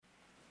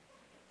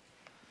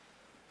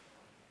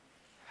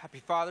Happy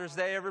Father's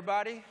Day,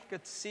 everybody.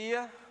 Good to see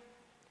you.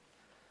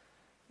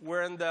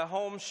 We're in the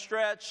home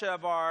stretch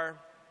of our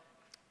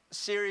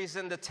series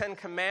in the Ten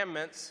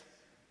Commandments.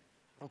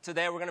 And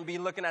today we're going to be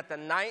looking at the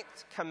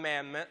ninth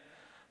commandment.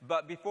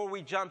 But before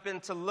we jump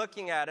into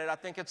looking at it, I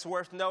think it's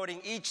worth noting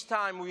each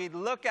time we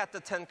look at the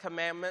Ten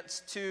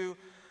Commandments to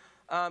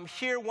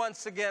hear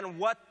once again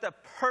what the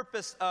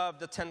purpose of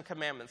the Ten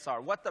Commandments are,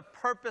 what the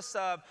purpose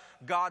of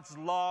God's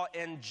law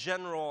in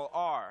general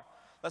are.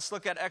 Let's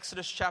look at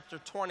Exodus chapter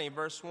 20,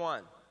 verse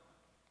 1.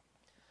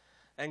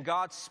 And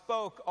God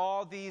spoke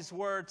all these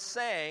words,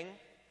 saying,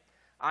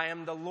 I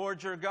am the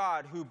Lord your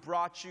God who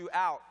brought you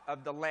out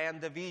of the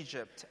land of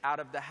Egypt, out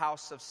of the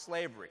house of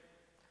slavery.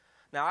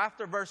 Now,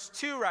 after verse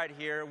 2 right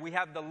here, we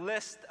have the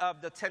list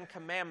of the Ten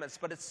Commandments,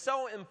 but it's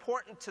so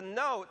important to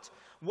note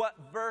what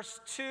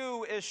verse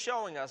 2 is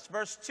showing us.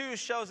 Verse 2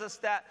 shows us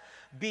that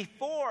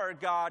before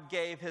God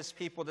gave his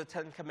people the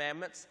Ten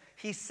Commandments,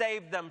 he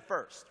saved them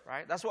first,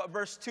 right? That's what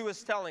verse 2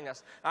 is telling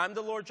us. I'm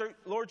the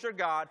Lord your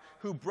God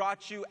who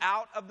brought you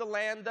out of the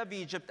land of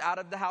Egypt, out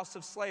of the house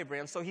of slavery.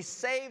 And so he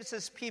saves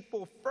his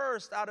people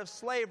first out of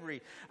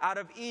slavery, out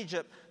of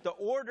Egypt. The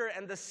order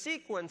and the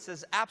sequence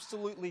is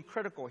absolutely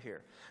critical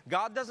here.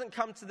 God doesn't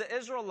come to the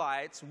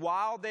Israelites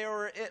while they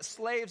were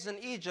slaves in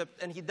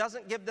Egypt, and he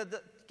doesn't give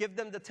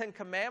them the Ten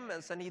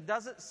Commandments, and he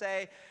doesn't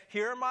say,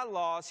 here are my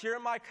laws, here are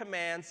my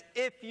commands.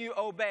 If you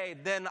obey,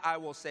 then I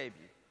will save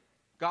you.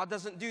 God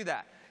doesn't do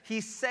that.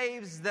 He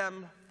saves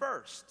them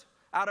first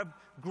out of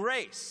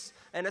grace.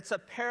 And it's a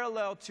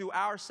parallel to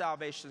our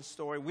salvation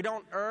story. We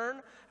don't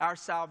earn our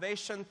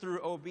salvation through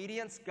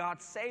obedience.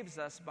 God saves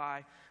us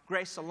by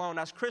grace alone.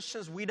 As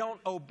Christians, we don't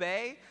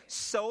obey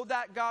so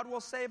that God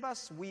will save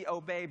us. We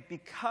obey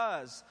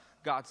because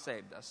God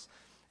saved us.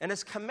 And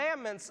his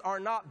commandments are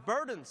not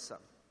burdensome.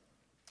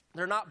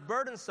 They're not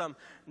burdensome.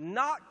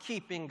 Not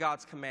keeping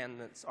God's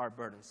commandments are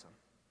burdensome.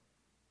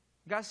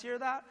 You guys hear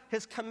that?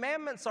 His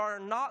commandments are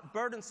not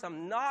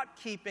burdensome. Not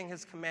keeping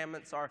his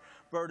commandments are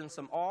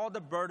burdensome. All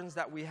the burdens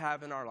that we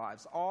have in our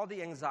lives, all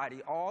the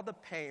anxiety, all the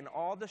pain,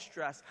 all the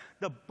stress,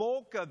 the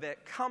bulk of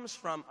it comes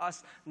from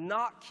us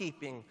not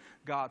keeping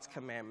God's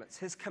commandments.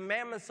 His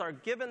commandments are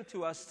given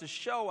to us to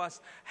show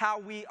us how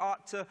we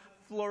ought to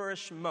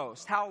flourish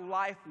most, how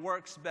life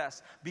works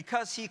best.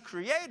 Because he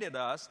created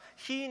us,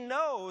 he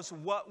knows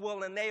what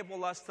will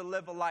enable us to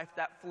live a life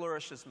that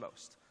flourishes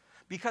most.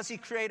 Because he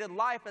created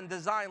life and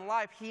designed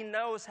life, he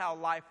knows how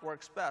life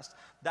works best.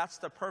 That's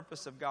the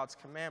purpose of God's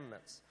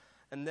commandments.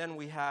 And then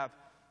we have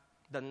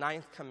the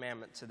ninth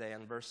commandment today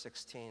in verse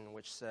 16,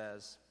 which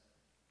says,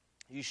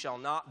 you shall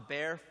not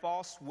bear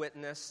false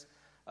witness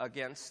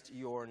against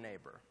your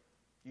neighbor.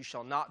 You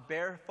shall not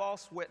bear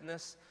false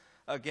witness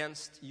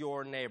against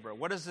your neighbor.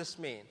 What does this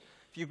mean?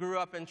 If you grew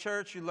up in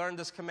church, you learned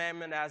this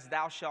commandment as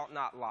thou shalt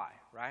not lie,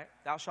 right?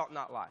 Thou shalt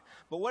not lie.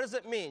 But what does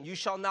it mean? You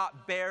shall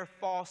not bear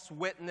false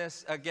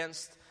witness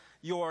against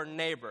your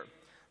neighbor.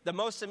 The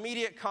most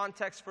immediate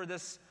context for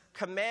this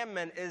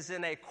commandment is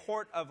in a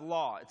court of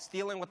law. It's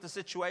dealing with the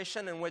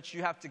situation in which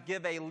you have to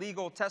give a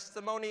legal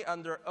testimony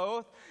under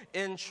oath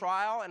in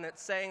trial, and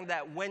it's saying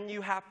that when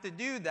you have to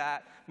do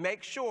that,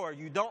 make sure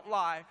you don't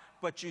lie,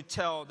 but you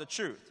tell the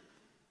truth.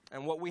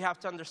 And what we have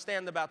to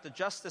understand about the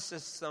justice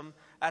system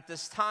at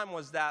this time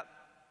was that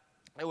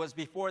it was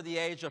before the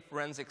age of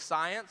forensic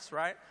science,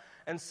 right?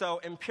 And so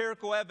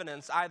empirical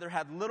evidence either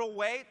had little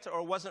weight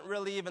or wasn't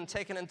really even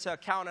taken into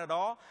account at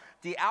all.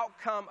 The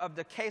outcome of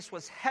the case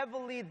was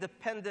heavily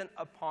dependent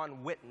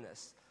upon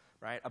witness,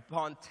 right?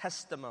 Upon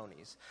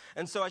testimonies.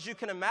 And so as you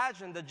can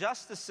imagine, the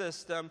justice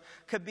system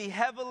could be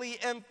heavily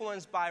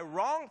influenced by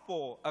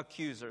wrongful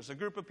accusers, a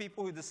group of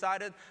people who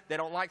decided they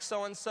don't like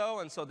so-and-so,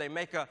 and so they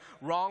make a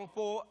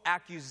wrongful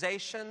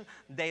accusation.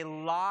 They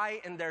lie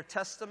in their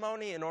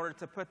testimony in order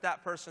to put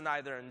that person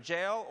either in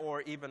jail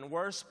or, even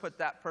worse, put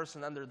that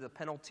person under the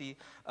penalty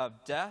of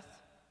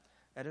death.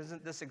 And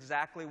isn't this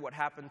exactly what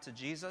happened to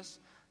Jesus?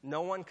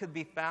 No one could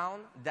be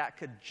found that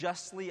could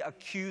justly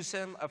accuse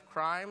him of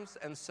crimes.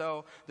 And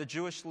so the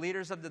Jewish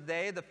leaders of the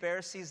day, the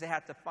Pharisees, they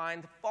had to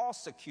find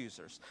false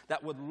accusers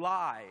that would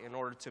lie in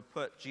order to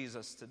put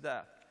Jesus to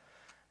death.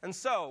 And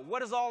so what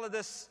does all of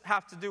this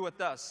have to do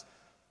with us?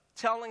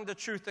 Telling the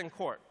truth in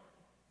court.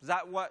 Is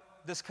that what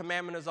this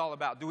commandment is all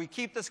about? Do we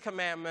keep this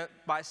commandment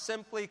by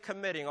simply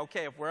committing,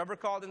 okay, if we're ever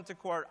called into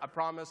court, I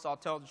promise I'll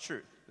tell the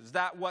truth? Is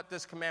that what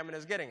this commandment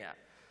is getting at?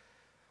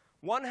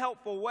 One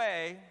helpful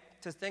way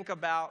to think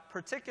about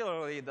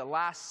particularly the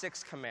last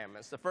 6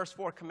 commandments. The first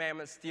 4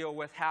 commandments deal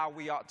with how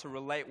we ought to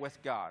relate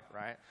with God,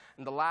 right?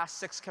 And the last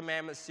 6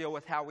 commandments deal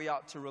with how we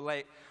ought to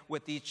relate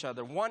with each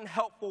other. One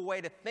helpful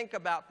way to think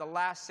about the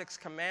last 6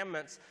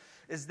 commandments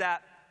is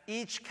that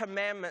each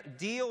commandment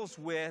deals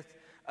with,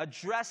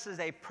 addresses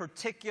a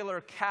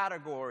particular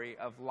category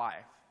of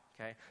life.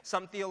 Okay?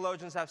 Some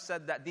theologians have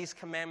said that these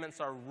commandments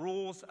are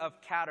rules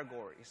of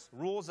categories.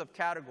 Rules of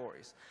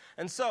categories.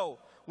 And so,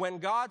 when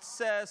God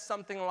says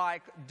something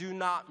like, do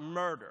not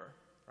murder,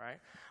 right?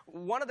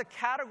 one of the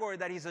categories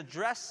that he's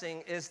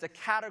addressing is the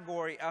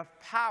category of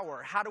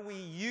power. How do we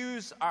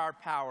use our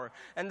power?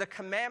 And the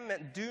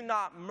commandment, do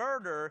not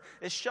murder,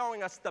 is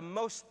showing us the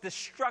most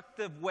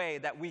destructive way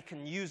that we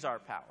can use our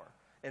power,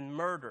 in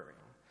murdering.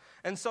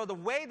 And so the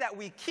way that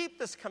we keep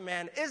this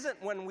command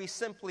isn't when we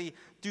simply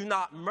do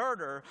not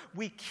murder.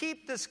 We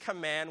keep this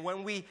command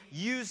when we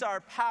use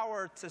our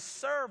power to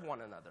serve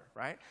one another,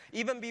 right?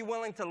 Even be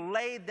willing to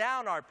lay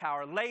down our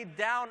power, lay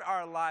down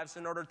our lives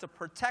in order to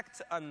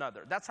protect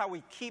another. That's how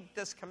we keep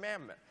this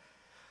commandment.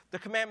 The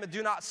commandment,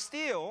 do not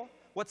steal,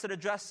 what's it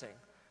addressing?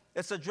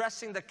 It's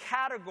addressing the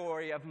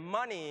category of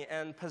money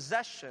and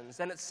possessions.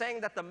 And it's saying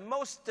that the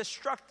most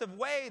destructive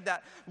way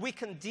that we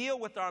can deal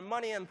with our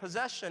money and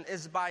possession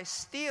is by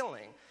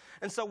stealing.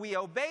 And so we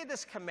obey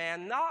this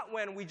command not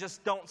when we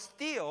just don't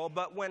steal,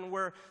 but when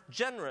we're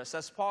generous.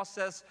 As Paul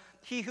says,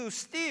 he who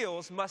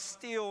steals must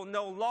steal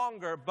no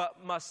longer,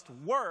 but must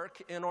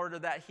work in order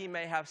that he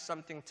may have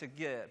something to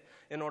give,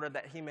 in order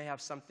that he may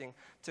have something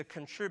to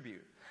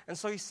contribute. And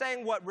so he's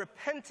saying what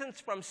repentance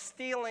from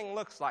stealing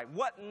looks like,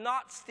 what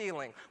not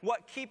stealing,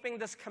 what keeping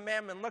this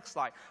commandment looks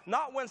like.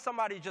 Not when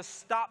somebody just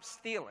stops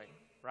stealing,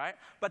 right?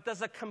 But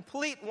does a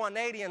complete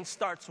 180 and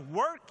starts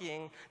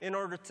working in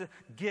order to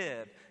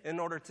give, in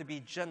order to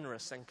be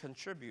generous and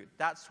contribute.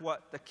 That's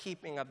what the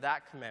keeping of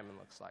that commandment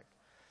looks like.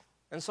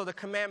 And so the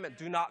commandment,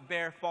 do not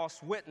bear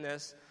false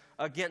witness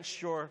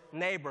against your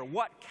neighbor.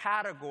 What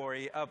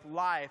category of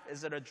life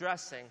is it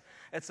addressing?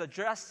 It's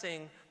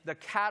addressing the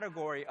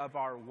category of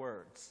our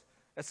words.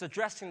 It's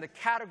addressing the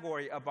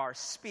category of our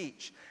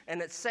speech.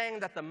 And it's saying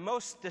that the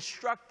most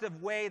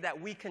destructive way that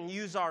we can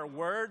use our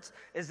words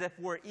is if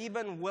we're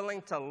even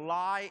willing to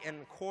lie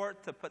in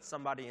court to put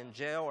somebody in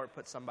jail or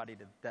put somebody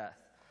to death.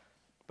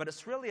 But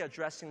it's really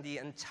addressing the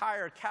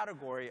entire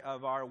category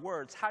of our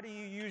words. How do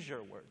you use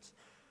your words?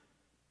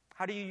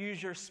 How do you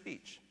use your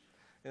speech?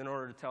 In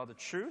order to tell the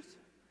truth,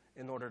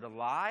 in order to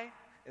lie,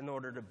 in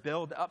order to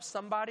build up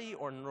somebody,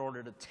 or in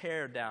order to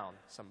tear down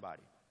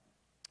somebody.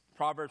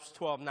 Proverbs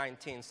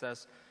 12:19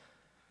 says,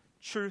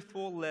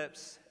 truthful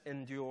lips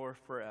endure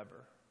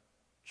forever.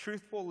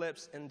 Truthful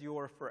lips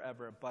endure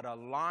forever, but a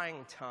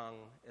lying tongue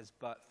is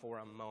but for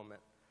a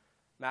moment.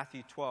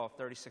 Matthew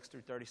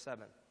 12:36-37.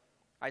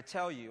 I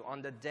tell you,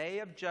 on the day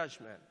of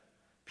judgment,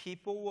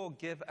 people will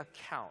give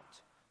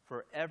account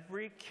for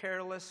every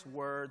careless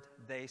word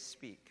they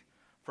speak.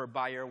 For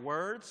by your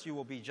words you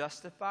will be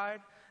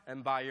justified,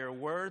 and by your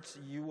words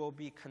you will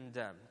be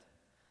condemned.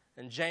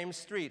 And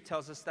James 3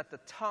 tells us that the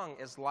tongue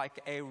is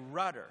like a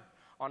rudder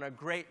on a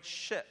great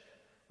ship,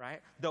 right?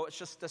 Though it's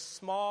just a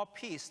small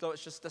piece, though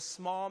it's just a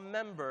small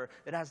member,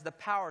 it has the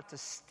power to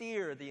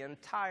steer the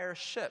entire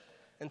ship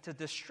into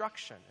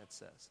destruction, it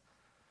says.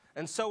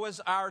 And so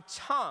is our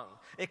tongue.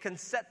 It can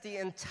set the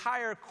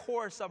entire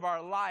course of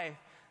our life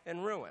in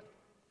ruin.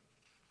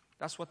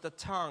 That's what the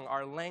tongue,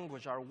 our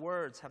language, our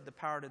words have the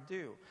power to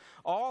do.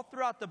 All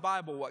throughout the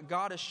Bible, what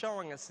God is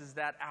showing us is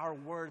that our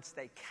words,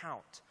 they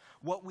count.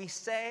 What we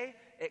say,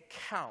 it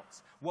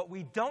counts. What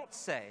we don't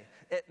say,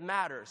 it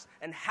matters.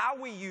 And how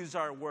we use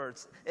our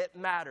words, it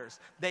matters.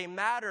 They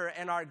matter,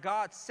 and our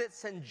God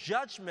sits in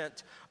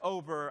judgment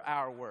over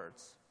our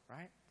words,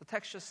 right? The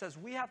text just says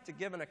we have to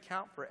give an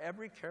account for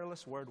every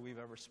careless word we've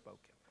ever spoken.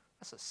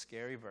 That's a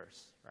scary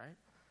verse, right?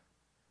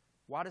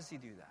 Why does he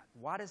do that?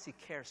 Why does he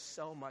care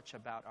so much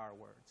about our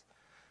words?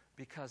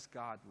 Because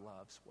God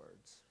loves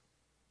words.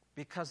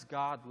 Because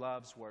God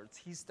loves words.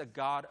 He's the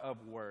God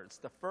of words.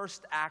 The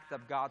first act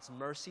of God's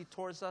mercy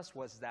towards us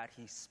was that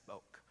he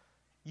spoke.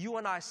 You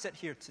and I sit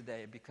here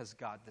today because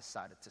God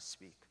decided to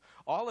speak.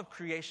 All of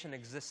creation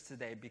exists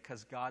today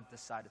because God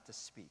decided to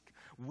speak.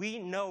 We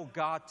know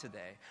God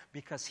today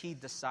because he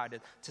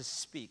decided to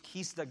speak.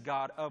 He's the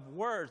God of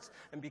words,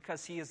 and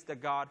because he is the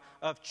God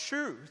of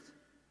truth.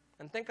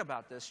 And think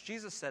about this.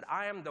 Jesus said,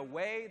 I am the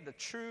way, the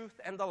truth,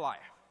 and the life,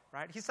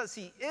 right? He says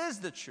he is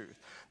the truth.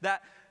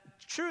 That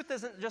truth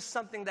isn't just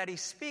something that he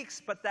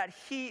speaks, but that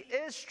he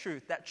is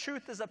truth. That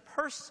truth is a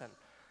person.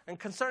 And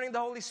concerning the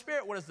Holy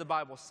Spirit, what does the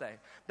Bible say?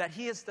 That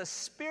he is the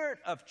Spirit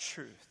of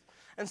truth.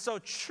 And so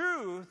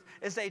truth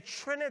is a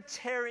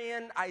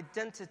Trinitarian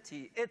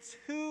identity. It's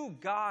who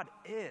God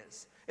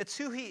is. It's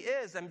who he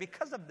is. And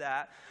because of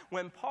that,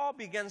 when Paul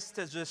begins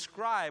to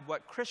describe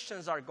what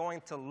Christians are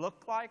going to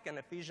look like in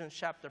Ephesians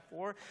chapter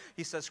 4,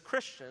 he says,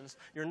 Christians,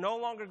 you're no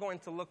longer going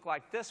to look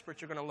like this,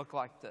 but you're going to look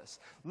like this.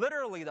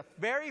 Literally, the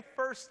very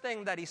first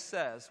thing that he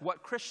says,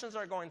 what Christians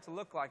are going to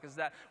look like, is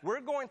that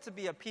we're going to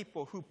be a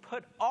people who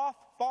put off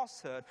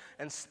falsehood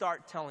and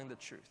start telling the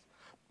truth.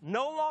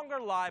 No longer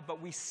lie,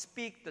 but we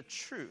speak the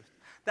truth.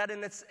 That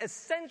in its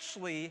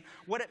essentially,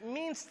 what it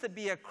means to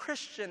be a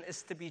Christian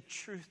is to be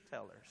truth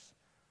tellers.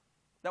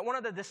 That one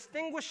of the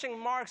distinguishing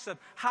marks of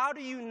how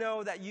do you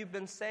know that you've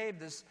been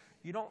saved is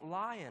you don't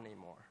lie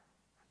anymore.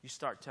 You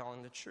start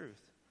telling the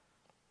truth.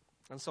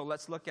 And so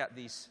let's look at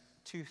these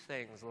two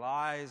things,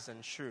 lies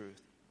and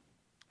truth.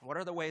 What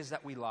are the ways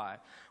that we lie?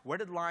 Where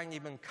did lying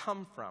even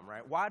come from,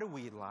 right? Why do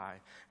we lie?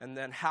 And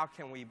then how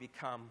can we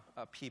become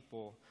a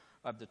people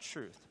of the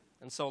truth?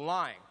 And so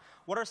lying.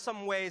 What are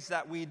some ways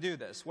that we do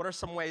this? What are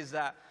some ways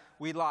that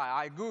we lie?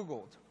 I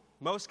Googled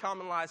most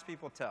common lies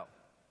people tell.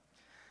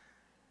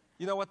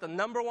 You know what the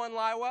number one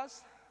lie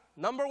was?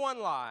 Number one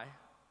lie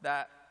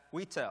that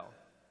we tell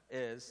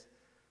is,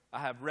 I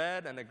have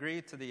read and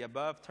agreed to the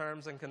above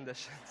terms and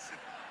conditions.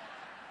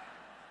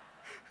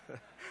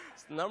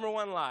 It's the number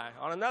one lie.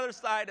 On another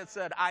side, it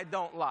said, I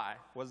don't lie,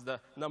 was the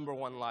number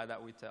one lie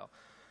that we tell.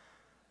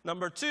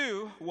 Number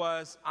two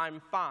was,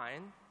 I'm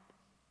fine,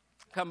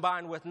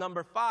 combined with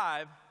number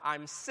 5,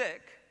 I'm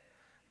sick,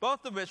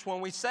 both of which,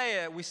 when we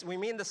say it, we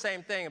mean the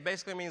same thing. It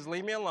basically means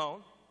leave me alone,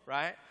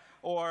 right?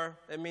 Or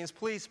it means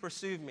please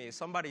pursue me.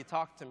 Somebody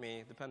talk to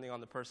me, depending on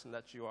the person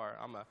that you are.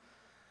 I'm a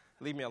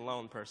leave me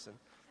alone person.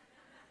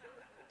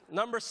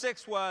 Number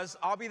 6 was,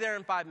 I'll be there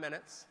in 5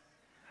 minutes,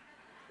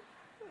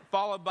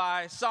 followed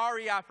by,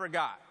 sorry, I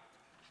forgot.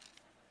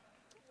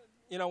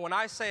 You know, when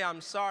I say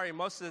I'm sorry,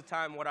 most of the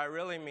time what I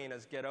really mean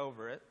is get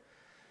over it.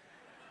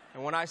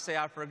 And when I say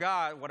I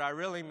forgot, what I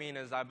really mean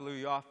is I blew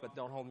you off, but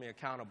don't hold me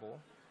accountable.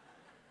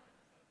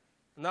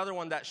 Another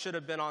one that should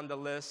have been on the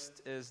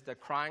list is the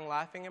crying,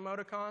 laughing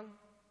emoticon.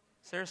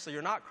 Seriously,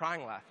 you're not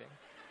crying, laughing.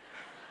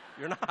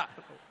 You're not.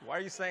 Why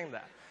are you saying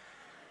that?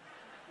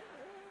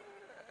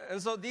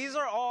 And so these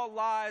are all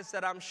lies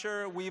that I'm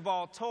sure we've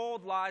all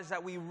told, lies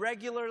that we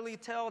regularly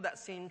tell that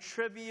seem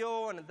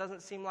trivial and it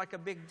doesn't seem like a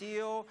big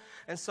deal.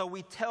 And so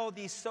we tell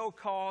these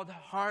so-called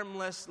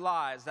harmless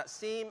lies that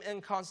seem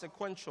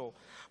inconsequential.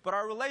 But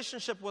our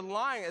relationship with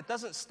lying, it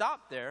doesn't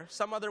stop there.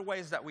 Some other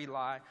ways that we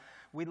lie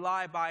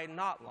by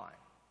not lying.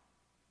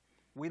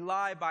 We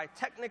lie by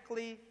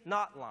technically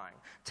not lying.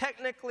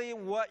 Technically,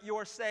 what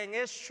you're saying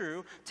is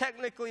true.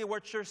 Technically,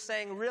 what you're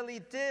saying really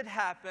did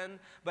happen,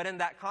 but in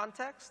that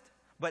context,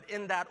 but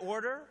in that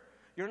order,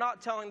 you're not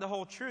telling the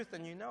whole truth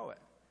and you know it.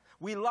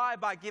 We lie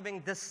by giving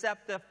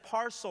deceptive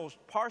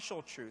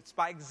partial truths,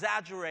 by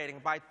exaggerating,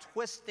 by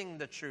twisting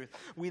the truth.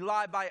 We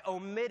lie by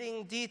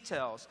omitting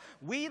details.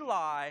 We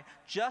lie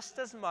just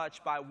as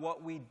much by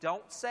what we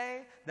don't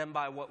say than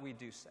by what we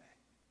do say.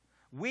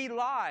 We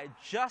lie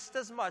just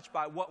as much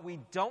by what we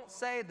don't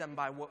say than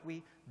by what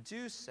we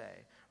do say,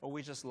 or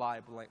we just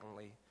lie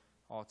blatantly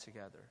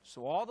altogether.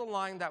 So all the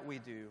lying that we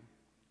do,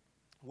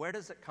 where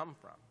does it come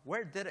from?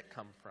 Where did it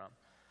come from?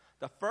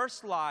 The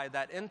first lie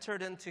that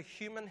entered into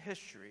human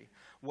history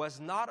was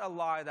not a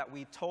lie that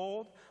we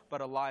told,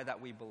 but a lie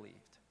that we believed.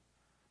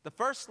 The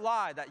first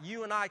lie that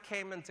you and I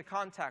came into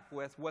contact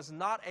with was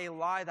not a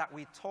lie that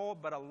we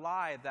told, but a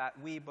lie that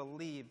we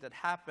believed. That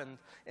happened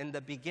in the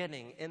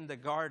beginning, in the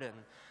garden.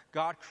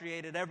 God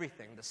created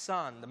everything, the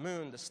sun, the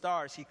moon, the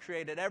stars. He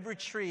created every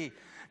tree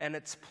and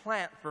its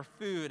plant for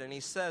food. And he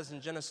says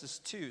in Genesis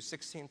 2,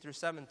 16 through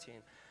 17,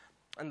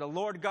 and the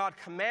Lord God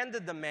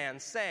commanded the man,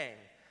 saying,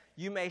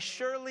 you may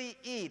surely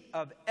eat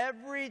of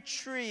every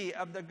tree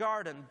of the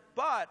garden,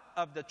 but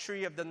of the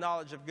tree of the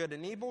knowledge of good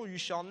and evil you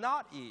shall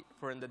not eat,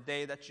 for in the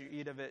day that you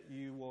eat of it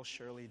you will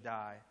surely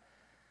die.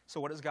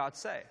 So what does God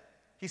say?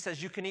 He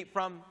says you can eat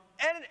from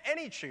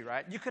any tree,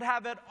 right? You could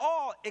have it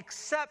all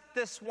except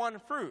this one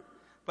fruit.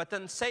 But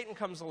then Satan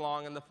comes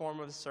along in the form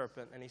of a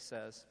serpent, and he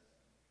says,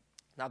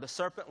 now the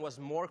serpent was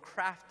more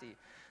crafty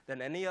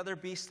than any other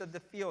beast of the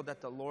field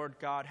that the Lord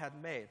God had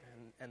made.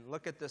 And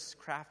look at this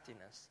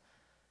craftiness.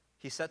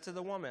 He said to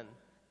the woman,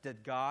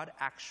 did God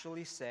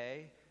actually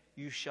say,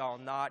 you shall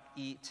not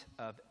eat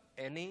of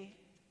any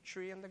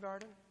tree in the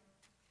garden?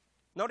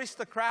 Notice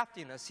the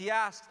craftiness. He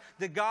asked,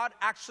 did God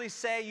actually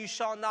say you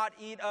shall not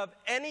eat of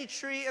any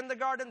tree in the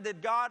garden?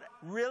 Did God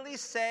really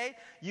say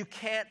you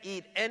can't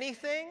eat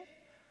anything?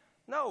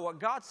 No, what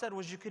God said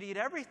was you could eat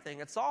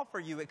everything. It's all for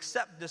you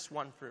except this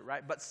one fruit,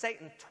 right? But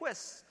Satan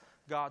twists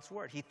God's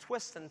word. He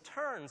twists and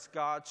turns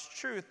God's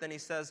truth, and he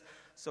says,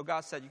 so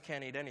God said you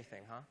can't eat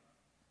anything, huh?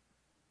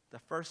 The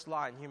first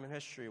lie in human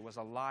history was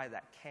a lie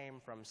that came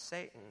from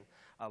Satan,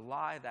 a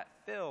lie that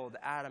filled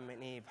Adam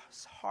and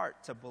Eve's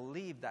heart to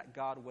believe that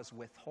God was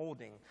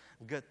withholding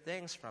good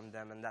things from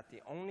them, and that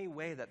the only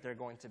way that they're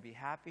going to be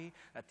happy,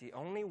 that the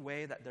only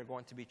way that they're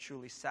going to be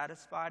truly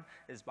satisfied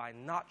is by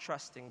not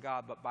trusting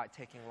God, but by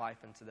taking life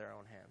into their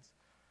own hands.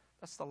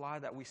 That's the lie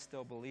that we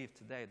still believe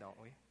today,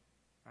 don't we?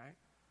 Right?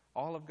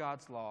 All of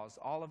God's laws,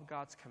 all of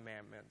God's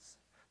commandments.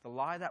 The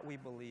lie that we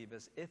believe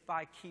is if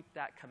I keep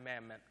that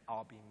commandment,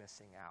 I'll be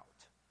missing out.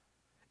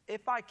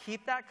 If I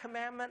keep that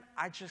commandment,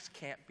 I just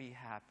can't be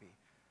happy.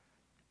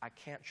 I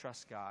can't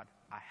trust God.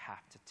 I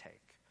have to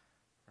take,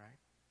 right?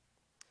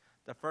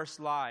 The first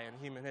lie in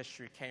human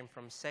history came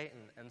from Satan,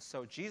 and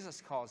so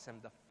Jesus calls him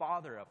the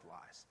father of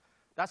lies.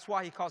 That's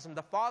why he calls him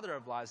the father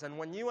of lies. And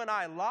when you and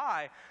I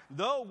lie,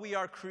 though we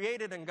are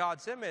created in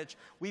God's image,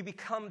 we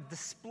become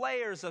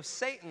displayers of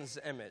Satan's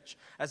image.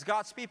 As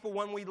God's people,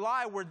 when we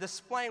lie, we're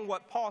displaying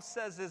what Paul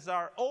says is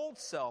our old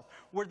self.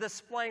 We're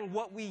displaying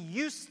what we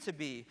used to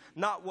be,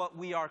 not what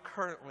we are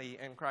currently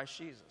in Christ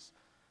Jesus.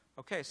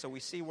 Okay, so we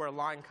see where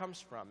lying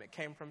comes from. It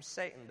came from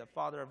Satan, the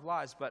father of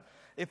lies. But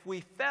if we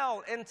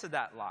fell into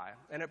that lie,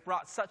 and it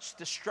brought such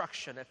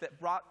destruction, if it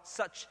brought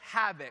such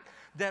havoc,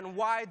 then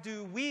why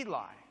do we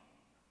lie?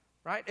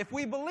 right? If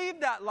we believe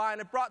that lie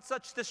and it brought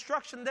such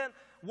destruction, then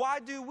why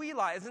do we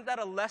lie? Isn't that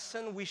a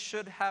lesson we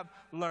should have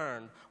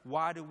learned?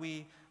 Why do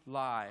we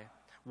lie?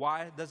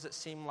 Why does it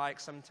seem like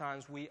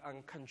sometimes we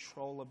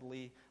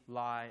uncontrollably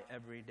lie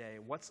every day?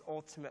 What's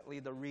ultimately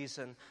the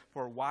reason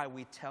for why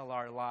we tell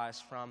our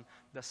lies, from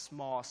the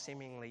small,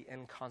 seemingly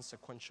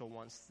inconsequential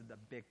ones to the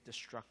big,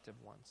 destructive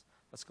ones?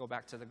 Let's go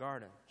back to the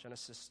garden,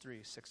 Genesis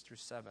 3, 6 through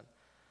 7.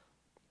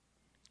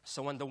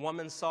 So when the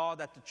woman saw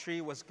that the tree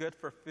was good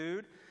for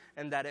food,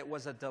 and that it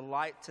was a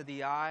delight to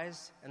the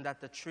eyes, and that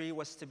the tree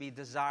was to be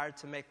desired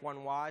to make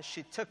one wise,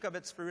 she took of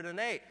its fruit and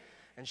ate.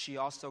 And she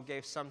also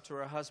gave some to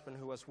her husband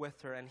who was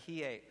with her, and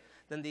he ate.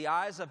 Then the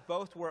eyes of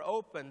both were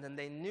opened, and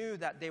they knew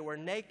that they were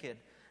naked.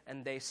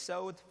 And they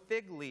sewed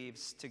fig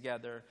leaves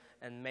together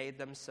and made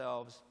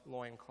themselves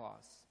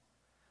loincloths.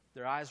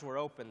 Their eyes were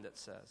opened, it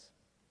says.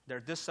 Their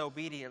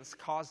disobedience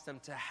caused them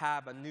to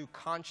have a new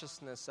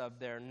consciousness of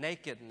their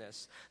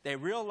nakedness. They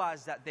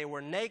realized that they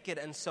were naked,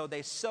 and so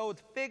they sewed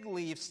fig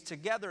leaves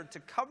together to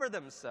cover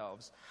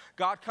themselves.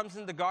 God comes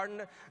in the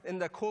garden in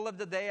the cool of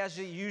the day, as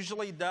he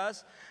usually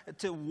does,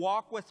 to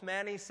walk with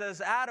man. He says,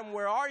 Adam,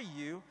 where are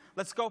you?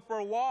 Let's go for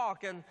a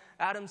walk. And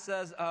Adam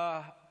says,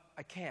 I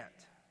can't.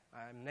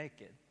 I'm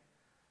naked.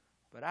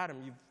 But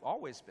Adam, you've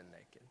always been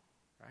naked,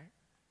 right?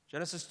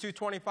 Genesis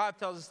 2:25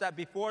 tells us that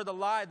before the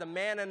lie, the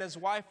man and his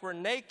wife were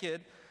naked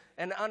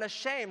and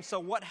unashamed. So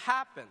what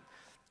happened?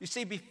 You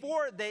see,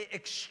 before they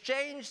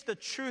exchanged the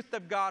truth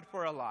of God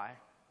for a lie,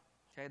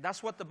 okay,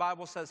 that's what the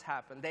Bible says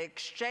happened. They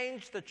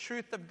exchanged the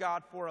truth of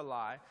God for a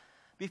lie.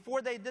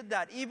 Before they did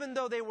that, even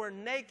though they were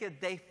naked,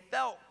 they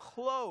felt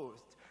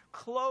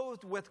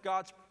clothed with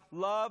God's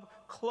love,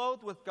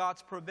 clothed with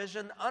God's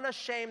provision,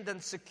 unashamed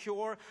and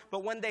secure.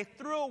 But when they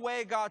threw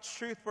away God's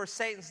truth for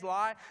Satan's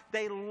lie,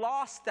 they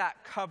lost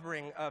that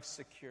covering of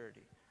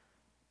security.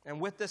 And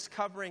with this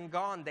covering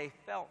gone, they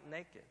felt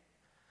naked.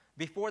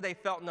 Before, they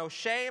felt no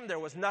shame. There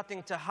was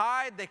nothing to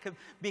hide. They could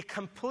be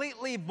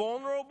completely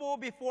vulnerable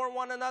before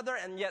one another,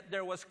 and yet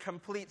there was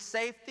complete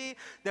safety.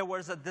 There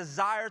was a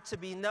desire to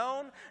be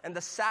known and the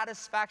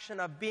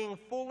satisfaction of being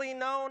fully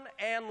known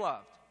and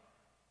loved.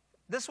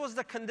 This was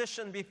the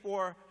condition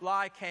before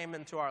lie came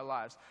into our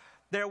lives.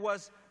 There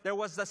was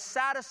the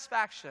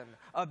satisfaction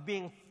of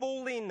being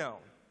fully known.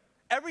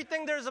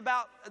 Everything there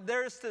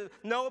is to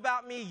know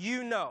about me,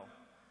 you know,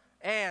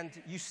 and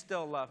you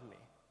still love me.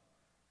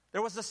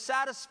 There was the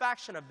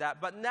satisfaction of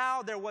that, but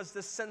now there was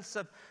this sense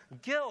of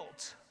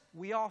guilt.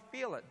 We all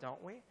feel it,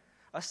 don't we?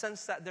 A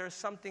sense that there's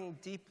something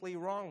deeply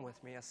wrong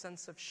with me, a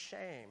sense of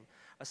shame,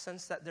 a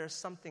sense that there's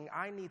something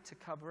I need to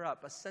cover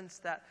up, a sense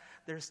that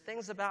there's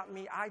things about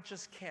me I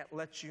just can't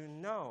let you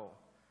know.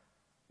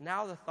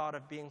 Now the thought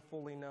of being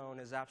fully known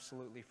is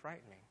absolutely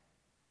frightening.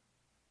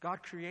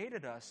 God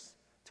created us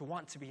to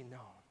want to be known,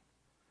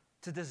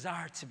 to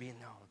desire to be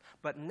known.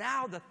 But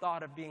now the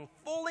thought of being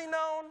fully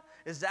known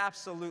is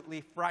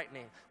absolutely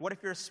frightening. What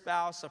if your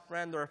spouse, a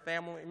friend, or a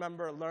family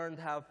member learned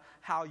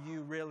how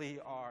you really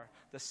are?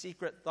 The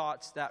secret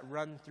thoughts that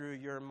run through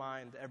your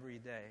mind every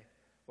day.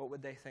 What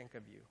would they think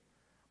of you?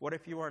 What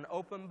if you were an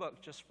open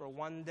book just for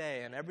one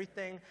day and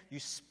everything you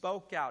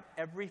spoke out,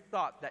 every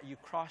thought that you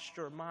crossed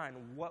your mind,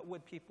 what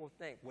would people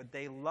think? Would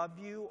they love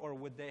you, or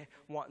would they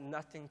want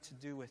nothing to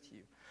do with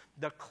you?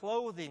 The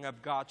clothing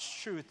of God's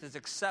truth, His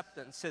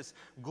acceptance, His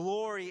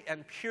glory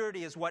and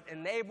purity is what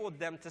enabled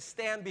them to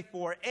stand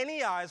before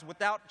any eyes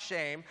without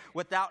shame,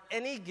 without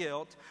any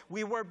guilt.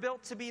 We were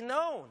built to be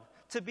known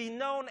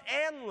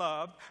and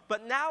loved,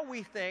 but now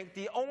we think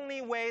the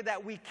only way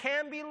that we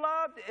can be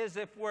loved is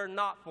if we're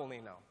not fully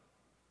known.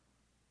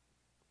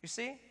 You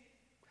see?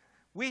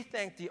 We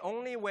think the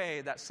only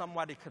way that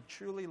somebody could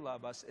truly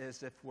love us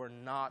is if we're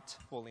not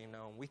fully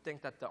known. We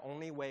think that the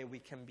only way we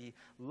can be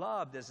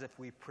loved is if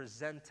we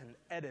present an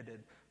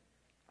edited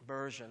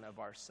version of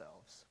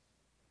ourselves.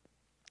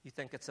 You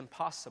think it's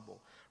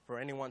impossible for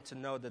anyone to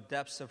know the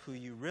depths of who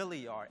you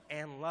really are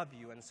and love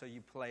you, and so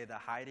you play the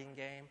hiding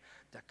game,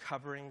 the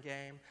covering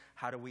game.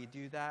 How do we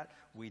do that?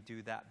 We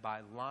do that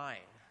by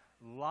lying.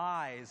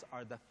 Lies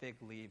are the fig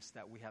leaves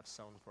that we have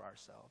sown for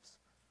ourselves.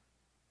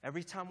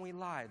 Every time we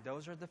lie,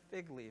 those are the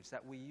fig leaves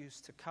that we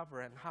use to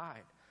cover and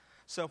hide.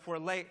 So if we're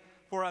late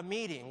for a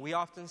meeting, we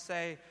often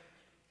say,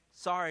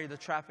 sorry, the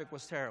traffic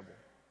was terrible,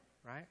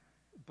 right?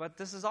 But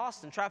this is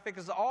Austin. Traffic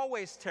is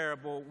always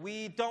terrible.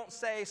 We don't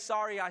say,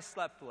 sorry, I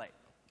slept late.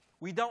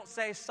 We don't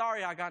say,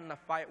 sorry, I got in a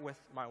fight with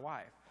my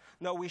wife.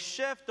 No, we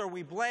shift or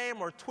we blame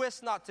or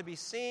twist not to be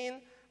seen,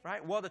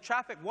 right? Well, the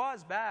traffic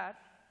was bad,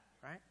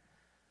 right?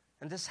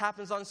 And this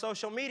happens on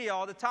social media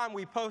all the time.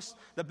 We post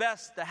the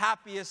best, the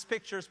happiest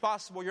pictures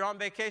possible. You're on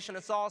vacation,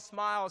 it's all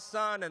smiles,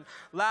 sun, and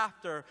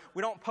laughter.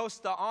 We don't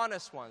post the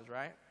honest ones,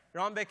 right?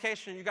 You're on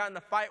vacation, you got in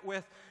a fight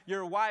with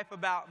your wife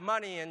about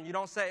money, and you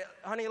don't say,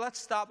 honey, let's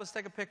stop, let's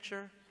take a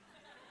picture.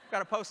 Got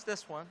to post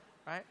this one,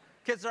 right?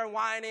 Kids are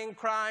whining,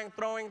 crying,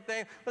 throwing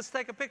things. Let's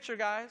take a picture,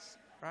 guys,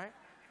 right?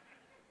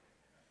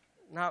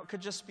 Now, it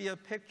could just be a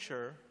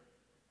picture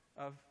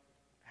of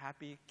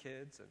happy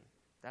kids, and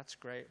that's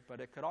great,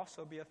 but it could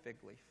also be a fig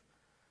leaf.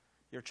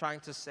 You're trying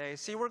to say,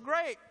 see, we're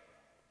great.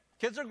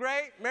 Kids are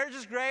great, marriage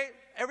is great,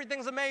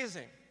 everything's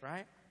amazing,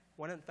 right?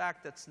 When in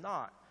fact it's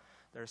not.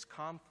 There's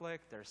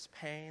conflict, there's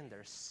pain,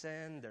 there's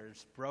sin,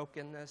 there's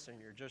brokenness, and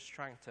you're just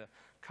trying to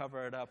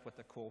cover it up with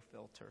a cool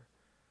filter.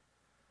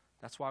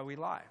 That's why we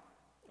lie.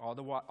 All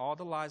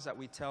the lies that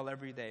we tell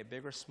every day,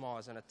 big or small,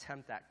 is an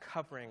attempt at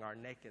covering our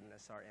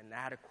nakedness, our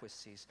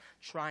inadequacies,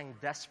 trying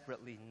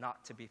desperately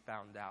not to be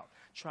found out,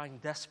 trying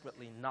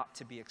desperately not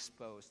to be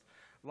exposed,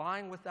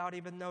 lying without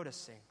even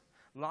noticing,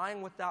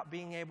 lying without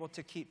being able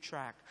to keep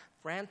track,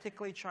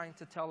 frantically trying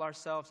to tell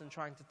ourselves and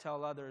trying to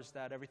tell others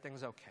that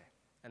everything's okay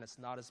and it's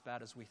not as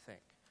bad as we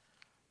think.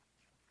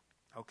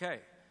 Okay,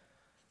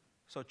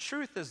 so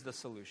truth is the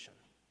solution,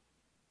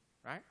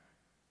 right?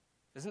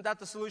 Isn't that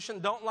the solution?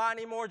 Don't lie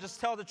anymore, just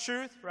tell the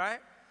truth, right?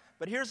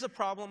 But here's the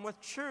problem with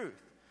truth.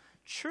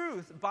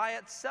 Truth by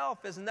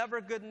itself is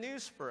never good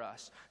news for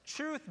us.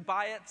 Truth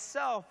by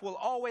itself will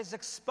always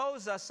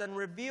expose us and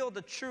reveal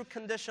the true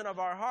condition of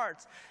our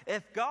hearts.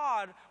 If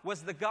God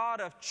was the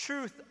God of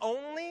truth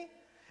only,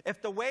 if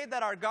the way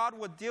that our God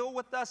would deal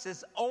with us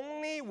is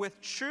only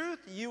with truth,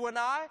 you and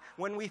I,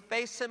 when we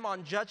face him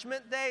on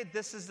Judgment Day,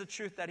 this is the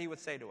truth that he would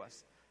say to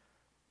us.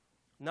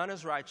 None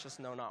is righteous,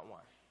 no, not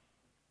one.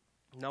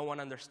 No one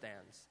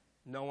understands.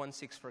 No one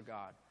seeks for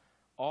God.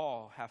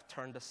 All have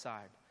turned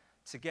aside.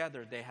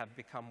 Together they have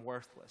become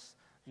worthless.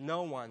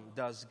 No one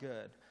does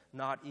good,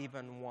 not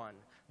even one.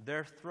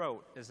 Their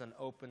throat is an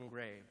open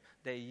grave.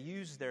 They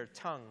use their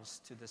tongues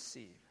to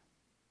deceive.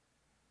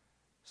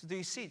 So do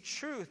you see,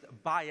 truth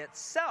by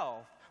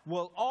itself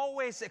will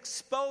always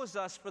expose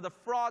us for the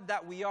fraud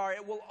that we are.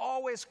 It will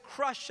always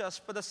crush us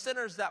for the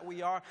sinners that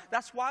we are.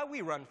 That's why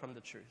we run from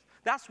the truth.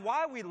 That's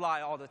why we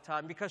lie all the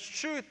time, because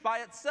truth by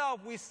itself,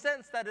 we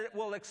sense that it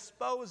will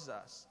expose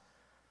us.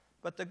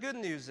 But the good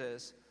news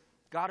is,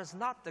 God is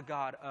not the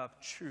God of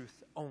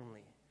truth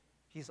only.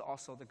 He's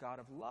also the God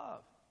of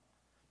love.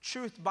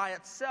 Truth by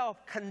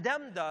itself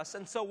condemned us,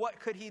 and so what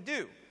could he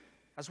do?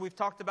 As we've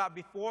talked about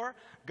before,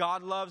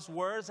 God loves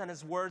words, and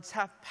his words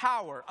have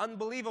power,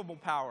 unbelievable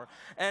power.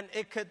 And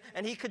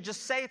he could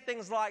just say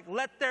things like,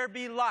 "Let there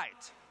be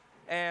light,"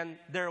 and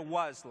there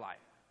was light,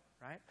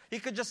 right? He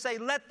could just say,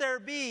 "Let there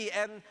be,"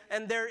 and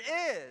there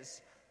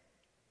is.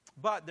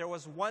 But there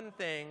was one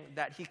thing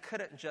that he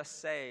couldn't just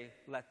say,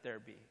 "Let there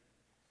be."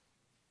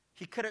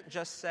 He couldn't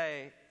just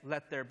say,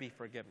 "Let there be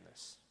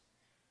forgiveness."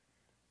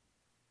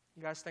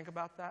 You guys think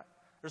about that?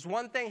 There's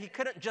one thing he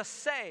couldn't just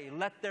say,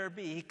 "Let there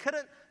be." He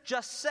couldn't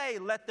just say,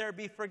 "Let there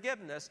be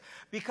forgiveness,"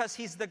 because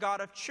he's the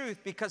God of truth,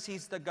 because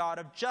he's the God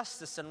of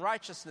justice and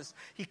righteousness.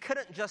 He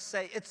couldn't just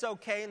say, "It's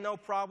okay, no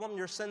problem,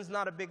 your sin's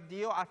not a big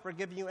deal, I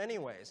forgive you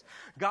anyways."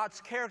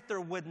 God's character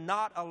would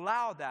not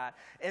allow that.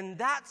 In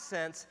that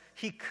sense,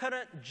 he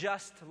couldn't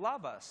just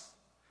love us.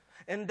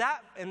 In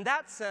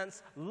that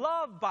sense,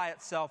 love by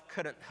itself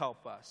couldn't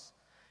help us.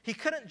 He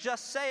couldn't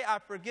just say, "I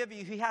forgive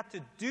you." He had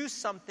to do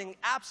something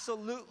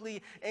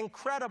absolutely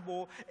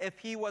incredible if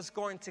he was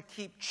going to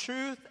keep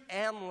truth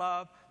and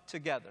love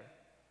together.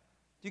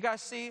 Do you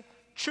guys see?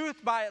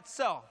 Truth by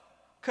itself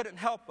couldn't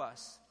help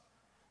us.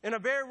 In a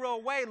very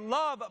real way,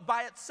 love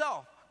by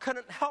itself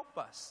couldn't help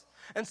us.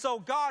 And so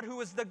God,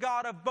 who is the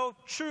God of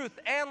both truth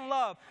and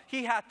love,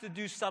 he had to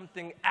do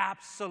something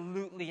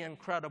absolutely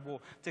incredible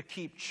to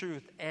keep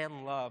truth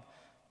and love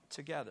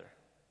together.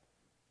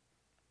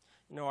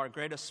 You know, our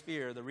greatest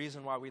fear, the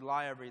reason why we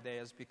lie every day,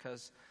 is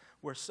because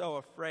we're so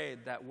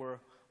afraid that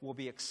we'll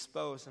be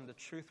exposed and the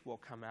truth will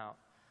come out.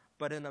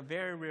 But in a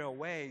very real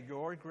way,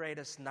 your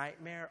greatest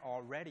nightmare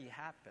already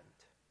happened.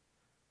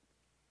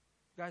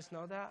 You guys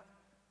know that?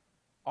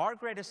 Our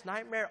greatest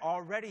nightmare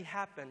already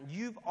happened.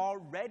 You've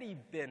already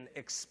been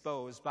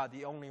exposed by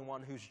the only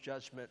one whose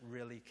judgment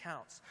really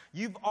counts.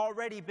 You've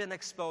already been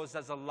exposed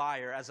as a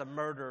liar, as a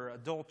murderer,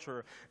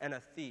 adulterer, and a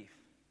thief.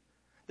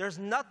 There's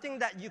nothing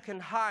that you can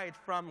hide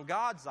from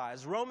God's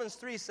eyes. Romans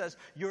 3 says,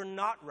 you're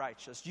not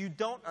righteous, you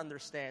don't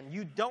understand,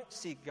 you don't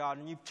seek God,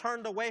 and you've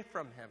turned away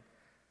from him.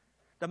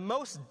 The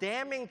most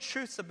damning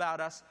truths about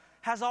us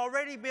has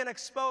already been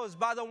exposed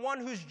by the one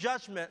whose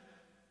judgment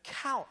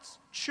counts,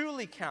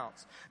 truly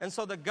counts. And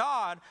so the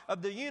God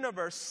of the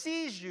universe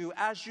sees you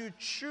as you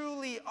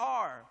truly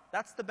are.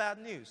 That's the bad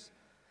news.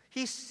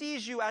 He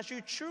sees you as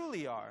you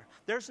truly are.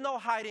 There's no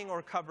hiding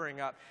or covering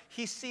up.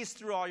 He sees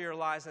through all your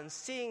lies, and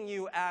seeing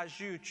you as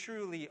you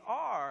truly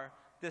are,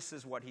 this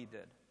is what he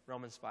did.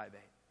 Romans 5:8.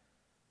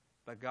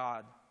 But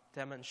God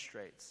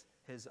demonstrates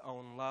his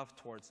own love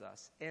towards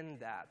us in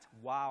that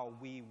while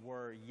we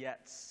were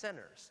yet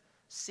sinners,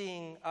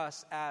 seeing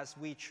us as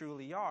we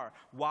truly are,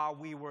 while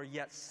we were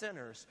yet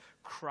sinners,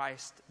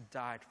 Christ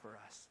died for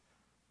us.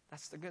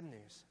 That's the good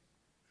news.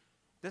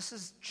 This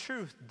is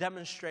truth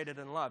demonstrated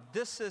in love.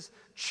 This is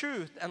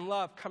truth and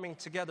love coming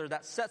together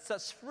that sets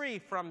us free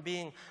from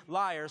being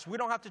liars. We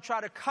don't have to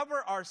try to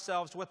cover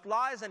ourselves with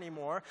lies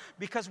anymore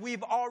because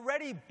we've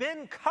already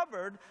been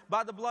covered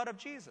by the blood of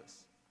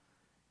Jesus.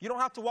 You don't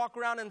have to walk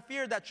around in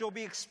fear that you'll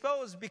be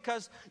exposed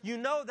because you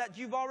know that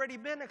you've already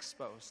been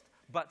exposed,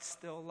 but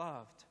still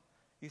loved.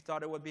 You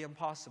thought it would be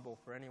impossible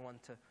for anyone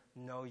to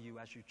know you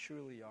as you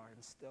truly are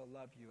and still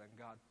love you, and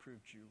God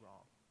proved you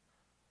wrong.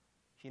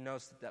 He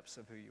knows the depths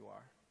of who you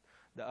are.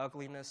 The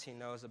ugliness he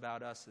knows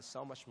about us is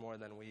so much more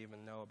than we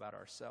even know about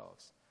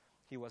ourselves.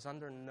 He was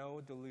under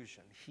no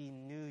delusion. He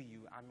knew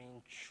you,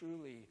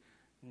 truly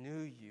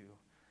knew you,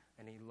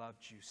 and he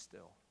loved you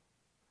still,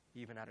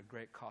 even at a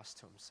great cost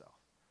to himself.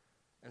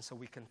 And so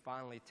we can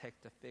finally take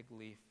the fig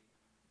leaf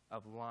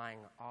of lying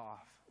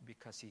off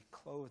because he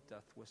clothed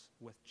us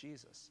with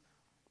Jesus.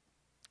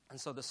 And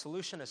so the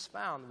solution is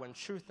found when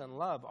truth and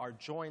love are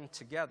joined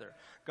together.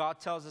 God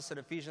tells us in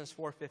Ephesians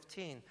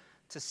 4:15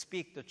 to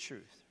speak the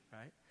truth,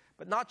 right?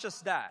 But not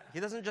just that. He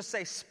doesn't just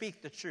say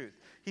speak the truth.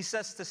 He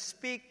says to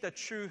speak the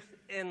truth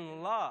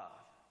in love,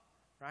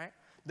 right?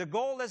 The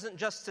goal isn't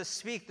just to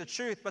speak the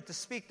truth, but to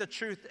speak the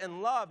truth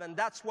in love. And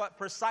that's what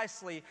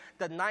precisely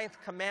the 9th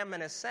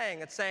commandment is saying.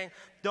 It's saying,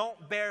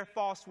 don't bear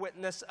false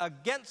witness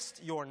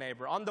against your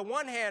neighbor. On the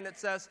one hand, it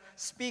says,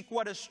 speak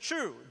what is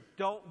true.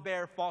 Don't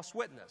bear false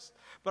witness.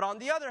 But on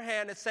the other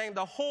hand, it's saying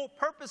the whole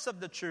purpose of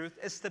the truth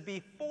is to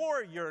be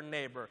for your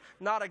neighbor,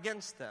 not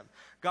against them.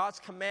 God's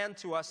command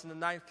to us in the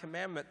 9th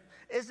commandment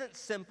isn't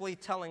simply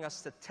telling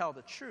us to tell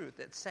the truth.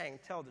 It's saying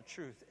tell the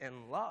truth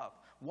in love.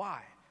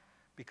 Why?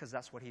 Because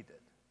that's what he did.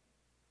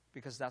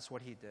 Because that's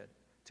what he did.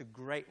 To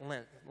great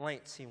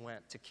lengths he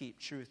went to keep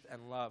truth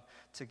and love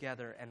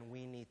together, and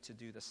we need to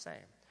do the same.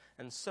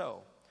 And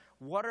so,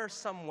 what are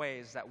some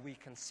ways that we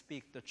can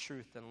speak the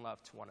truth and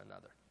love to one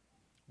another?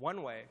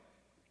 One way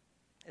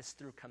is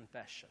through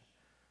confession.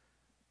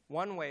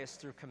 One way is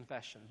through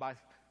confession, by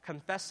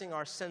confessing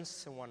our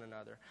sins to one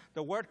another.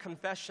 The word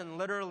confession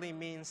literally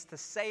means to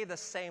say the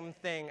same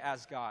thing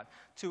as God,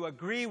 to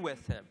agree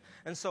with him.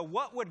 And so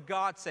what would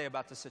God say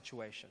about the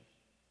situation?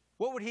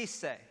 What would he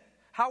say?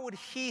 What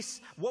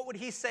would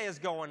he say is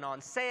going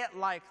on? Say it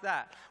like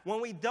that.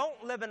 When we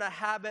don't live in a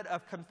habit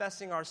of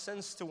confessing our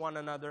sins to one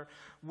another,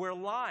 we're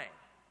lying.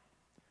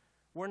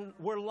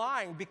 We're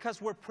lying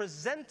because we're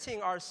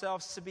presenting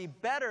ourselves to be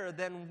better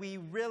than we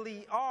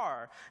really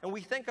are. And we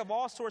think of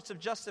all sorts of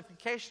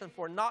justification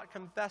for not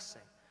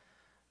confessing.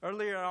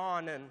 Earlier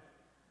on in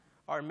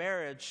our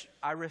marriage,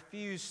 I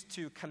refused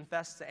to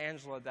confess to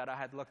Angela that I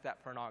had looked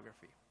at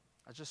pornography.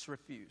 I just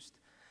refused.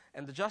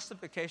 And the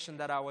justification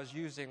that I was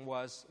using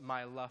was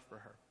my love for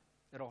her.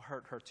 It'll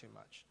hurt her too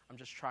much. I'm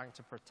just trying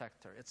to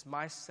protect her. It's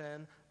my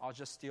sin. I'll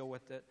just deal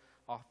with it.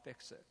 I'll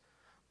fix it.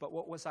 But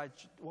what was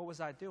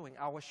I doing?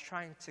 I was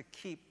trying to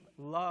keep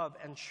love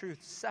and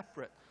truth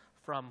separate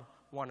from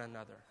one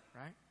another,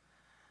 right?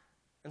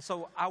 And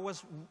so I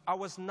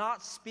was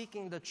not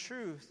speaking the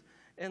truth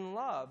in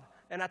love.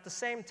 And at the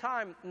same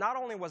time, not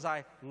only was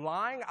I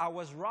lying, I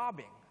was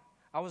robbing.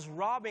 I was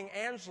robbing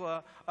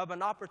Angela of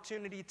an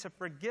opportunity to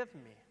forgive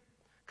me.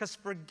 Because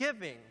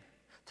forgiving,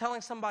 telling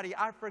somebody,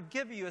 I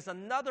forgive you, is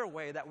another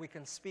way that we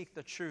can speak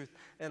the truth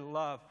in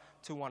love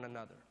to one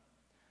another.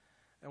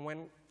 And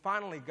when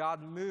finally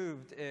God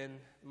moved in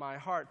my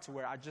heart to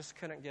where I just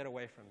couldn't get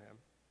away from him,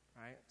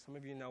 right? Some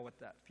of you know what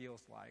that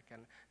feels like.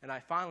 And I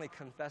finally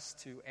confessed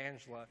to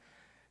Angela.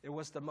 It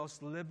was the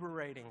most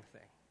liberating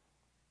thing.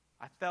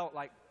 I felt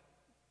like,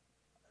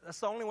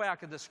 that's the only way I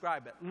could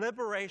describe it,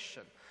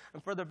 liberation.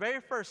 And for the very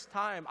first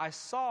time, I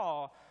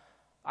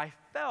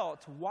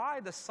felt why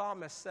the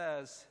psalmist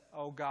says,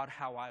 oh God,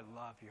 how I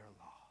love your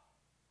law,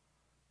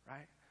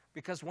 right?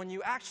 Because when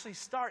you actually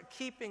start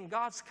keeping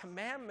God's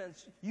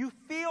commandments, you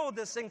feel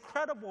this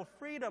incredible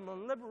freedom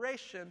and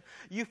liberation.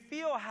 You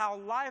feel how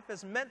life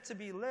is meant to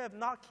be lived,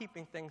 not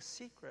keeping things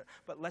secret,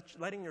 but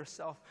letting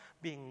yourself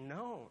being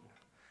known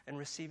and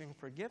receiving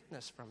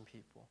forgiveness from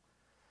people.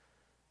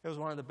 It was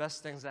one of the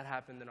best things that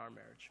happened in our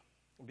marriage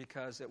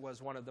because it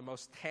was one of the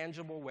most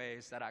tangible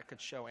ways that I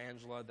could show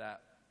Angela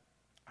that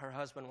her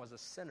husband was a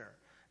sinner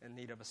in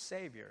need of a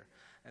Savior,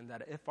 and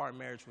that if our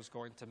marriage was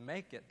going to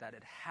make it, that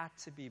it had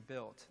to be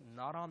built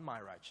not on my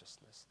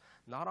righteousness,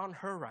 not on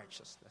her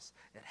righteousness.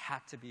 It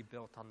had to be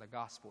built on the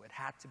gospel. It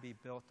had to be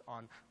built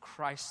on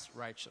Christ's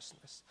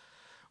righteousness.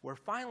 We're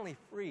finally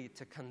free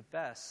to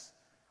confess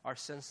our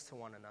sins to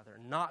one another,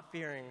 not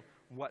fearing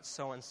what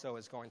so-and-so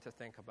is going to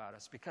think about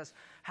us. Because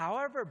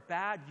however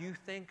bad you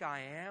think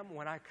I am,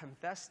 when I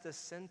confess this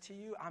sin to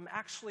you, I'm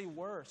actually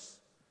worse.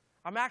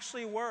 I'm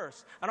actually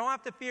worse. I don't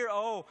have to fear,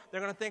 they're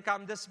going to think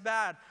I'm this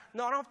bad.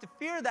 No, I don't have to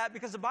fear that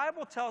because the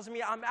Bible tells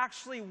me I'm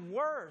actually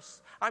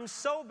worse. I'm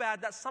so bad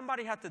that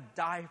somebody had to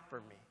die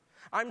for me.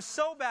 I'm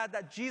so bad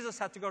that Jesus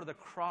had to go to the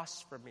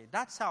cross for me.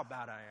 That's how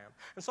bad I am.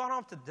 And so I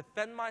don't have to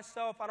defend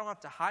myself. I don't have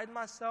to hide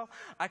myself.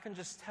 I can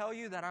just tell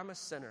you that I'm a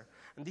sinner.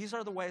 And these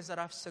are the ways that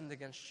I've sinned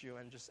against you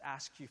and just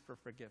ask you for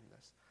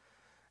forgiveness.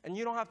 And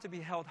you don't have to be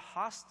held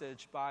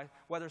hostage by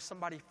whether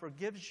somebody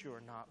forgives you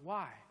or not.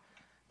 Why?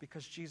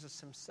 Because Jesus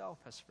himself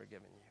has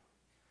forgiven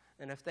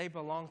you. And if they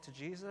belong to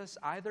Jesus,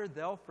 either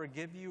they'll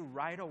forgive you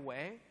right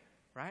away,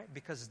 right?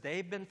 Because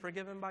they've been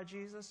forgiven by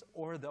Jesus,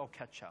 or they'll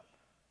catch up.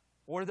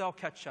 Or they'll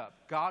catch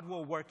up. God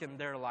will work in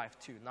their life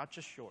too, not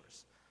just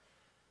yours.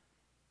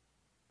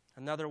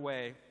 Another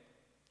way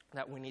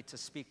that we need to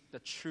speak the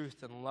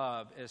truth in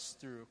love is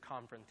through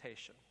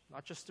confrontation.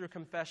 Not just through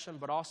confession,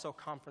 but also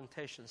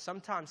confrontation.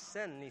 Sometimes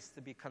sin needs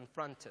to be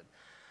confronted.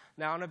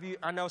 Now,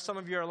 I know some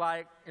of you are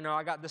like,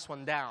 I got this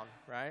one down,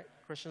 right?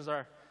 Christians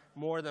are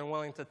more than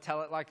willing to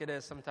tell it like it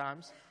is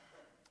sometimes.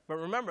 But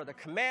remember, the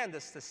command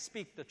is to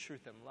speak the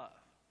truth in love.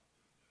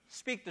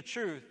 Speak the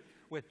truth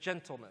with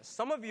gentleness.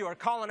 Some of you are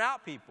calling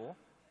out people,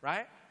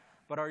 right?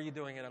 But are you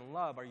doing it in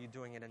love? Are you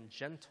doing it in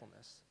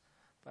gentleness?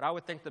 But I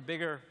would think the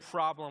bigger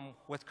problem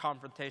with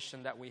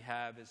confrontation that we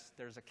have is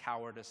there's a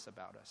cowardice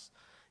about us.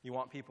 You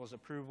want people's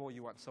approval.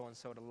 You want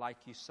so-and-so to like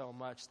you so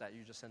much that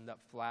you just end up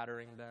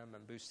flattering them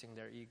and boosting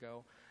their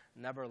ego,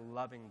 never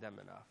loving them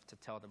enough to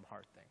tell them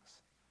hard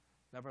things,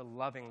 never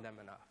loving them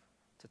enough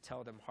to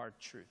tell them hard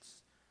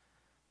truths.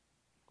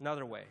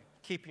 Another way,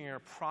 keeping your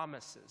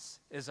promises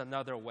is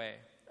another way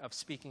of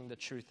speaking the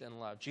truth in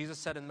love. Jesus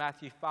said in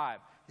Matthew 5,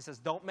 he says,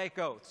 don't make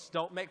oaths,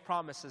 don't make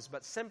promises,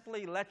 but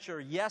simply let your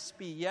yes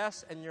be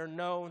yes and your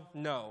no,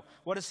 no.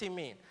 What does he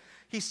mean?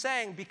 He's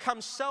saying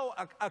become so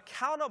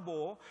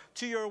accountable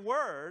to your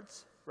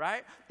words,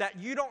 right, that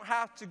you don't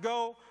have to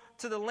go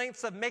to the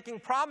lengths of making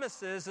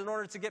promises in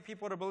order to get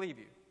people to believe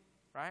you,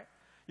 right?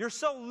 You're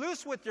so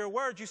loose with your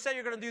words, you say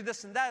you're going to do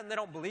this and that, and they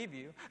don't believe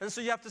you. And so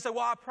you have to say, well,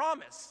 I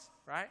promise,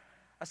 right?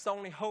 That's the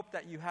only hope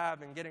that you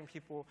have in getting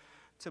people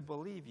to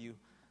believe you.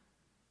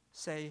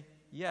 Say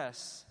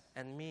yes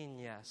and mean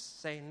yes.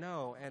 Say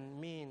no and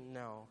mean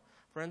no.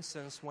 For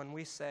instance, when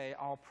we say,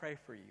 I'll pray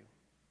for you,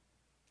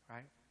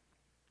 right?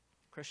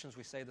 Christians,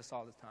 we say this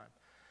all the time.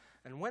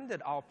 And when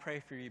did I'll pray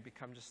for you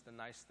become just a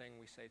nice thing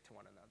we say to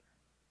one another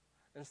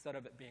instead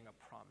of it being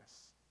a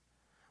promise?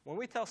 When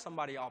we tell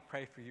somebody I'll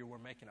pray for you, we're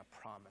making a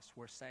promise.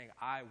 We're saying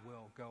I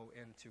will go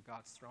into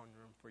God's throne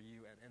room for you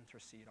and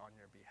intercede on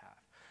your behalf.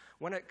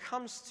 When it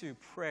comes to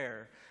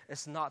prayer,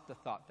 it's not the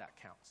thought that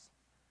counts.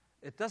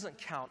 It doesn't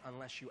count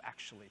unless you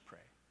actually pray.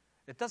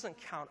 It doesn't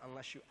count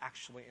unless you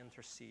actually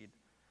intercede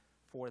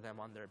for them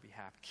on their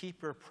behalf.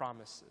 Keep your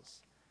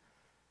promises.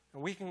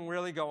 And we can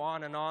really go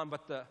on,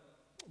 but the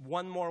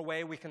one more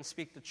way we can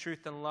speak the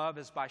truth in love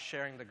is by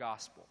sharing the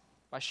gospel.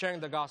 By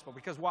sharing the gospel.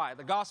 Because why?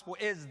 The gospel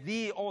is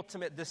the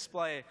ultimate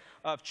display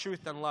of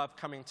truth and love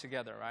coming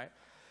together, right?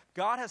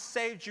 God has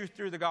saved you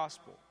through the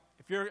gospel.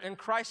 If you're in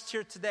Christ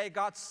here today,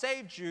 God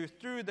saved you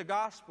through the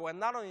gospel. And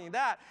not only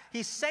that,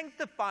 He's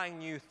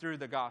sanctifying you through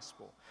the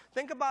gospel.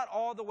 Think about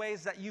all the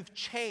ways that you've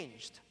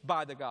changed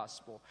by the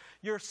gospel.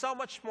 You're so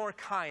much more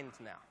kind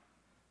now,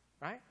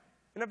 right?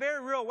 In a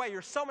very real way,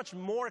 you're so much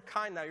more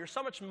kind now. You're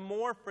so much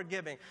more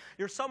forgiving.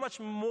 You're so much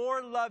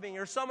more loving.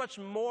 You're so much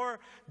more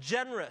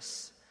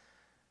generous.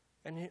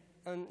 And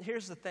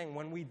here's the thing.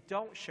 When we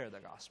don't share the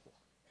gospel,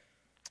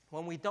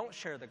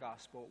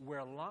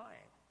 we're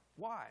lying.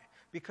 Why?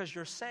 Because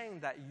you're saying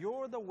that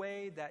you're the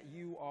way that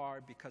you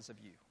are because of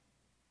you.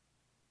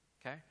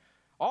 Okay?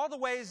 All the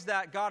ways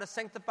that God has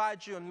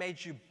sanctified you and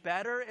made you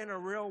better in a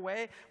real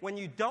way, when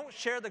you don't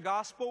share the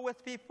gospel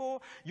with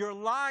people, you're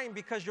lying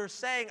because you're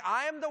saying,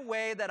 I am the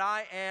way that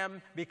I am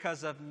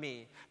because of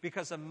me,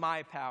 because of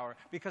my power,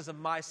 because of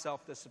my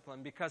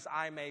self-discipline, because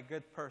I'm a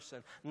good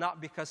person,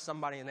 not because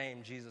somebody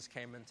named Jesus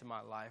came into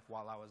my life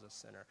while I was a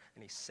sinner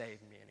and He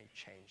saved me and He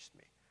changed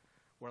me.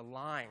 We're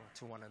lying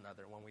to one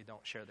another when we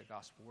don't share the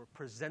gospel. We're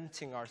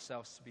presenting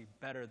ourselves to be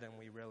better than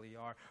we really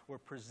are. We're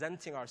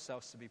presenting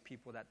ourselves to be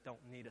people that don't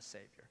need a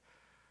Savior.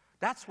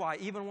 That's why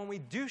even when we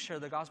do share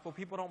the gospel,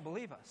 people don't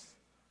believe us,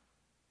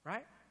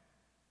 right?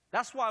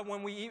 That's why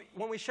when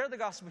we share the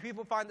gospel,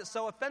 people find it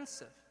so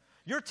offensive.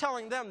 You're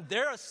telling them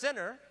they're a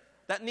sinner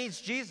that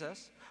needs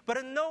Jesus, but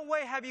in no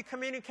way have you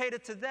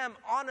communicated to them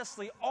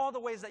honestly all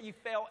the ways that you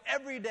fail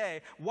every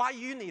day why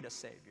you need a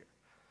Savior.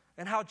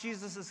 And how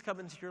Jesus has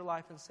come into your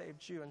life and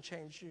saved you and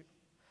changed you.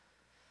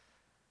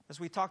 As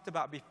we talked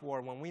about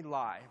before, when we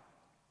lie,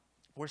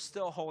 we're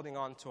still holding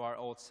on to our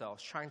old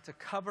selves, trying to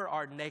cover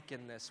our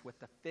nakedness with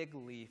the fig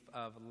leaf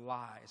of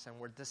lies. And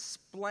we're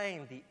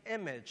displaying the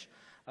image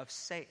of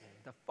Satan,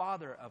 the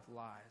father of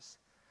lies.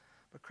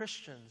 But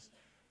Christians,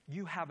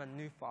 you have a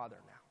new father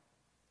now.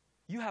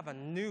 You have a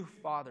new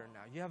father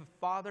now. You have a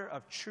father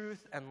of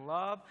truth and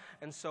love.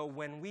 And so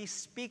when we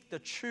speak the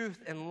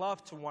truth and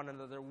love to one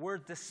another, we're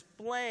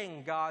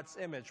displaying God's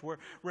image. We're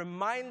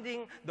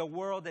reminding the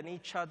world and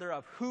each other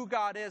of who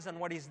God is and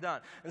what He's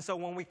done. And so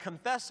when we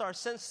confess our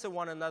sins to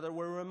one another,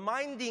 we're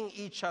reminding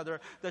each other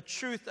the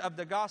truth of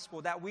the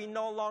gospel, that we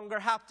no longer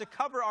have to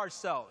cover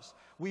ourselves.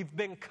 We've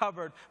been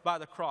covered by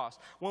the cross.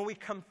 When we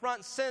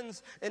confront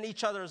sins in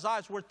each other's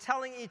lives, we're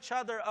telling each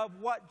other of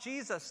what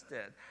Jesus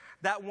did.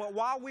 That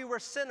while we were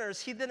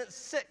sinners, He didn't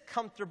sit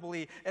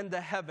comfortably in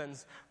the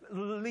heavens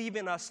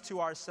leaving us to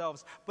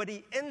ourselves, but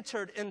he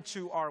entered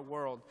into our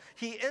world.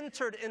 He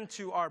entered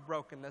into our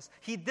brokenness.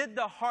 He did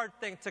the hard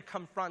thing to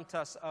confront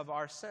us of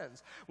our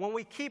sins. When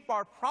we keep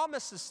our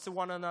promises to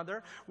one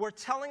another, we're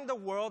telling the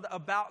world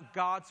about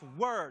God's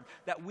word,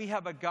 that we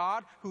have a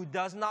God who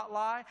does not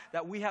lie,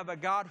 that we have a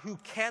God who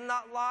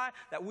cannot lie,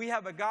 that we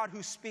have a God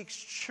who speaks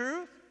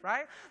truth,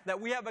 right? That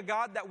we have a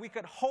God that we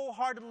could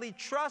wholeheartedly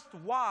trust.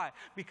 Why?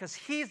 Because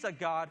he's a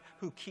God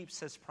who keeps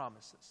his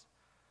promises.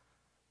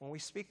 When we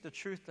speak the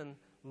truth and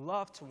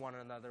love to one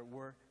another,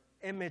 we're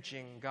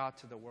imaging God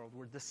to the world.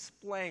 We're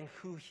displaying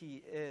who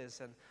he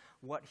is and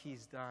what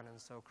he's done. And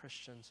so,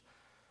 Christians,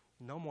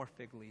 no more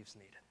fig leaves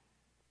needed.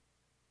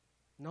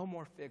 No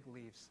more fig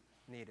leaves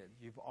needed.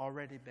 You've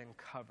already been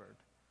covered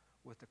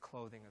with the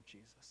clothing of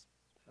Jesus.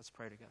 Let's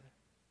pray together.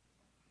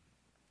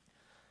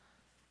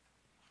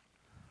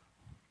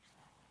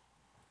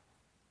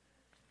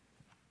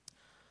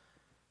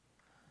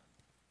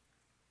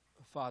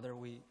 Father,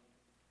 we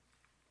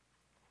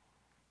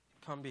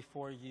come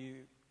before you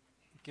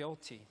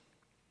guilty.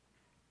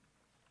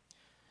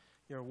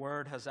 Your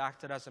word has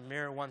acted as a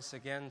mirror once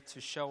again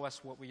to show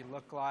us what we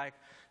look like.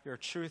 Your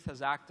truth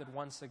has acted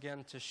once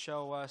again to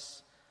show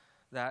us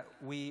that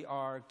we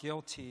are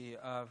guilty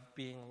of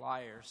being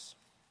liars.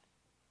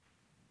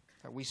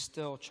 That we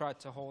still try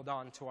to hold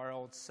on to our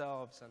old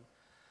selves,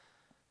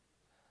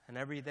 and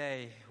every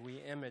day we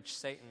image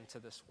Satan to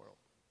this world.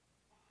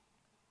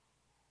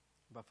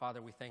 But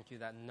Father, we thank you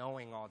that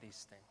knowing all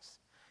these things,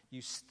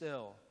 you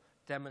still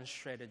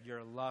demonstrated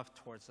your love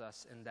towards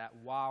us in that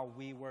while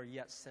we were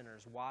yet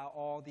sinners, while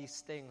all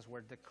these things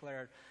were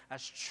declared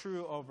as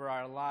true over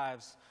our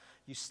lives,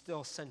 you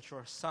still sent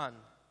your Son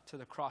to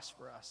the cross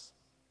for us.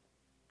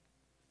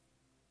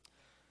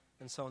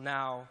 And so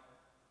now,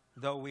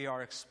 though we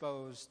are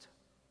exposed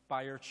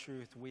by your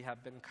truth, we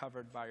have been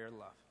covered by your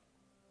love.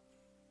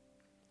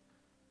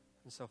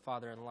 And so,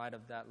 Father, in light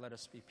of that, let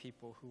us be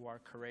people who are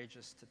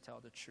courageous to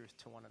tell the truth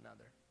to one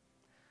another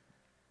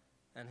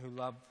and who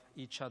love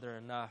each other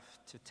enough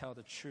to tell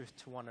the truth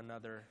to one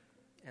another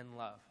in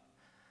love.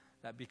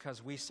 That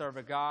because we serve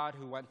a God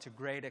who went to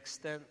great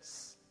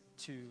extents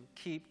to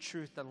keep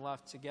truth and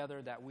love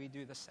together, that we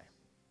do the same.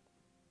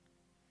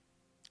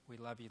 We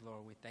love you,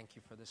 Lord. We thank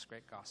you for this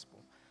great gospel.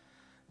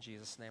 In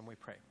Jesus' name we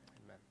pray.